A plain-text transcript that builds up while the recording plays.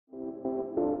Hi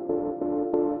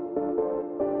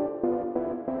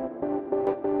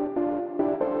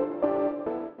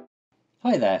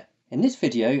there. In this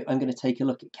video, I'm going to take a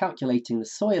look at calculating the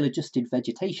Soil Adjusted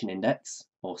Vegetation Index,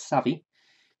 or SAVI,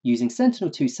 using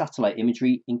Sentinel-2 satellite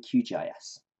imagery in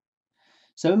QGIS.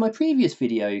 So in my previous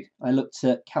video, I looked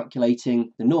at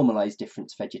calculating the Normalized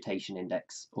Difference Vegetation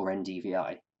Index, or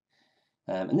NDVI.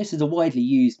 And this is a widely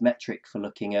used metric for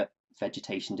looking at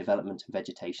vegetation development and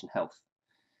vegetation health.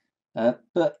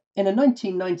 But in a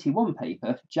 1991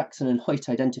 paper, Jackson and Hoyt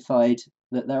identified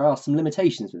that there are some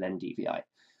limitations with NDVI.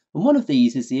 And one of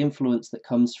these is the influence that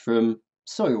comes from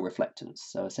soil reflectance.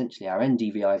 So essentially our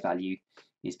NDVI value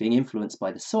is being influenced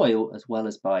by the soil as well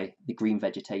as by the green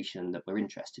vegetation that we're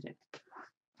interested in.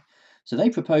 So they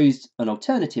proposed an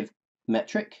alternative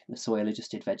metric, the Soil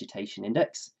Adjusted Vegetation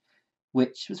Index,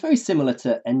 which was very similar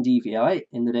to NDVI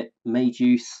in that it made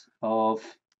use of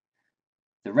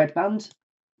the red band,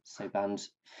 so band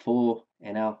 4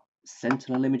 in our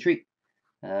Sentinel imagery,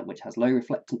 which has low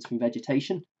reflectance from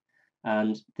vegetation,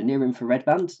 and the near-infrared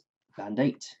band, band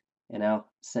 8, in our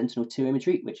Sentinel-2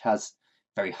 imagery, which has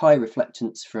very high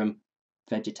reflectance from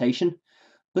vegetation,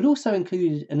 but also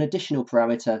included an additional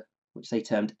parameter, which they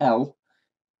termed L,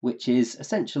 which is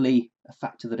essentially a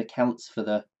factor that accounts for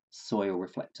the soil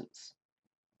reflectance.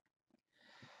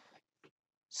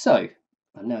 So,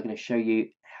 I'm now going to show you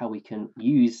how we can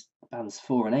use bands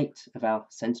 4 and 8 of our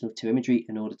Sentinel-2 imagery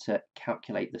in order to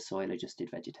calculate the Soil Adjusted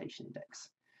Vegetation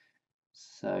Index.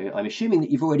 So I'm assuming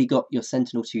that you've already got your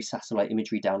Sentinel-2 satellite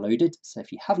imagery downloaded. So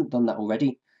if you haven't done that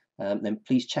already, then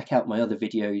please check out my other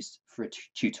videos for a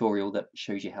tutorial that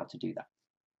shows you how to do that.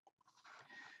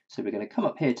 So we're going to come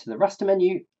up here to the raster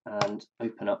menu and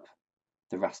open up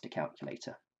the raster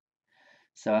calculator.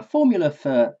 So our formula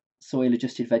for Soil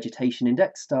Adjusted Vegetation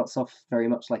Index starts off very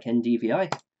much like NDVI.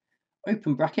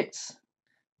 Open brackets,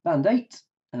 band 8,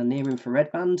 our near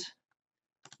infrared band,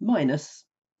 minus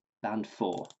band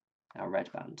 4. Our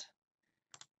red band,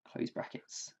 close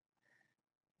brackets,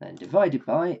 then divided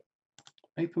by,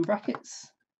 open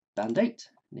brackets, band 8,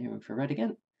 near infrared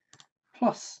again,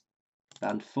 plus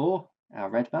band 4, our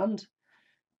red band,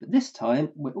 but this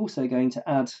time we're also going to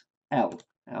add L,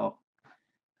 our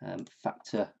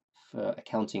factor for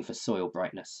accounting for soil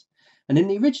brightness. And in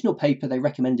the original paper they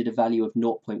recommended a value of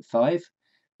 0.5,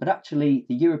 but actually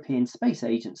the European Space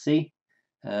Agency,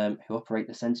 who operate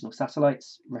the Sentinel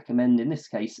satellites, recommend in this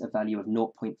case a value of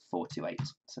 0.428.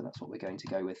 So that's what we're going to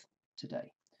go with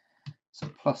today. So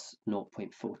plus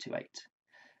 0.428.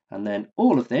 And then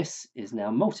all of this is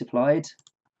now multiplied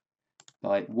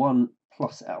by 1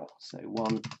 plus L. So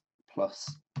 1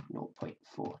 plus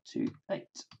 0.428.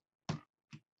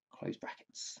 Close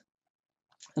brackets.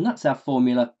 And that's our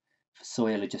formula for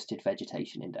Soil Adjusted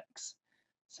Vegetation Index.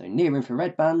 So near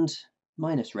infrared band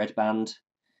minus red band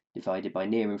divided by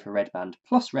near infrared band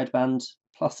plus red band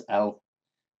plus L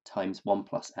times 1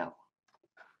 plus L.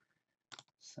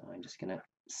 So I'm just going to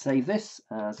save this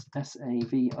as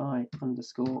SAVI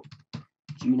underscore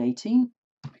June 18,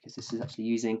 because this is actually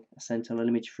using a Sentinel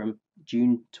image from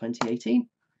June 2018,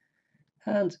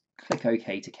 and click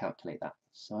OK to calculate that.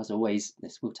 So as always,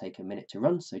 this will take a minute to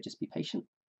run, so just be patient.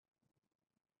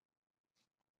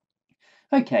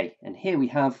 Okay, and here we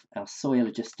have our Soil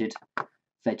Adjusted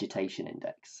Vegetation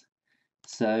Index.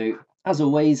 So as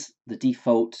always, the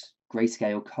default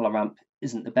grayscale color ramp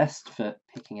isn't the best for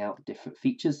picking out different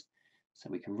features. So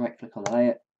we can right click on the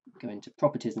layer, go into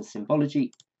properties and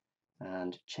symbology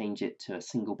and change it to a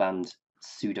single band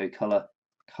pseudo color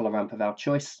ramp of our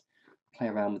choice. Play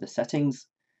around with the settings.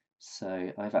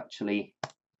 So I've actually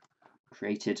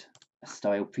created a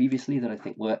style previously that I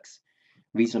think works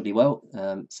reasonably well.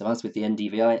 So as with the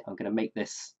NDVI, I'm going to make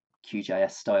this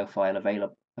QGIS style file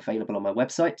available on my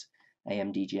website,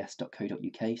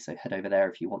 amdgs.co.uk, so head over there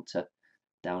if you want to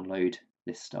download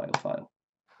this style file.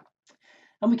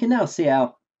 And we can now see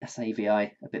our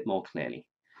SAVI a bit more clearly.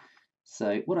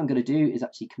 So what I'm going to do is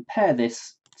actually compare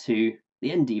this to the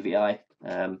NDVI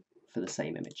for the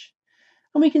same image.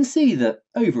 And we can see that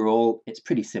overall it's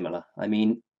pretty similar. I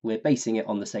mean, we're basing it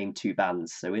on the same two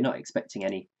bands, so we're not expecting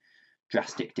any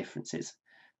drastic differences.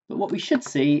 But what we should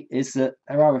see is that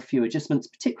there are a few adjustments,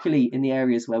 particularly in the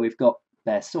areas where we've got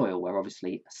bare soil, where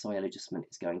obviously a soil adjustment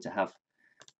is going to have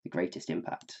the greatest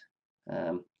impact.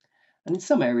 And in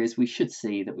some areas we should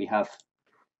see that we have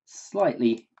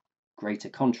slightly greater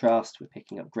contrast, we're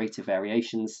picking up greater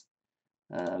variations.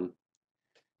 So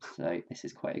this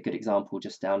is quite a good example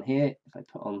just down here. If I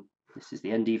put on, this is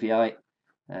the NDVI,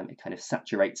 it kind of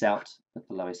saturates out at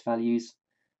the lowest values.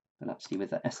 But actually with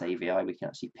the SAVI we can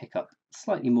actually pick up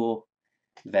slightly more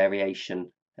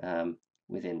variation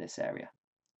within this area.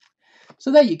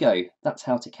 So there you go. That's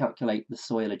how to calculate the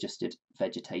soil adjusted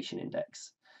vegetation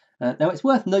index. Now it's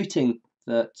worth noting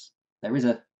that there is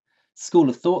a school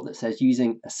of thought that says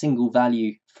using a single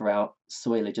value for our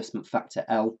soil adjustment factor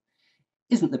L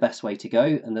isn't the best way to go,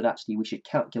 and that actually we should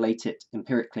calculate it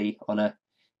empirically on a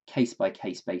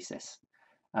case-by-case basis.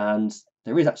 And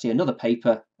there is actually another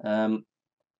paper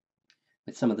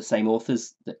with some of the same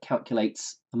authors that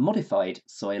calculates a modified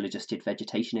soil adjusted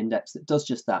vegetation index that does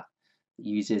just that. It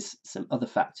uses some other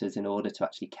factors in order to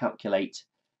actually calculate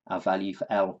our value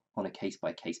for L on a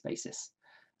case-by-case basis.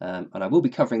 And I will be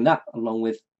covering that along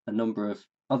with a number of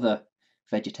other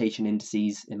vegetation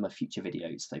indices in my future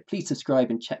videos. So please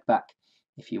subscribe and check back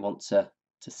if you want to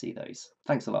see those.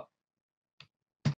 Thanks a lot.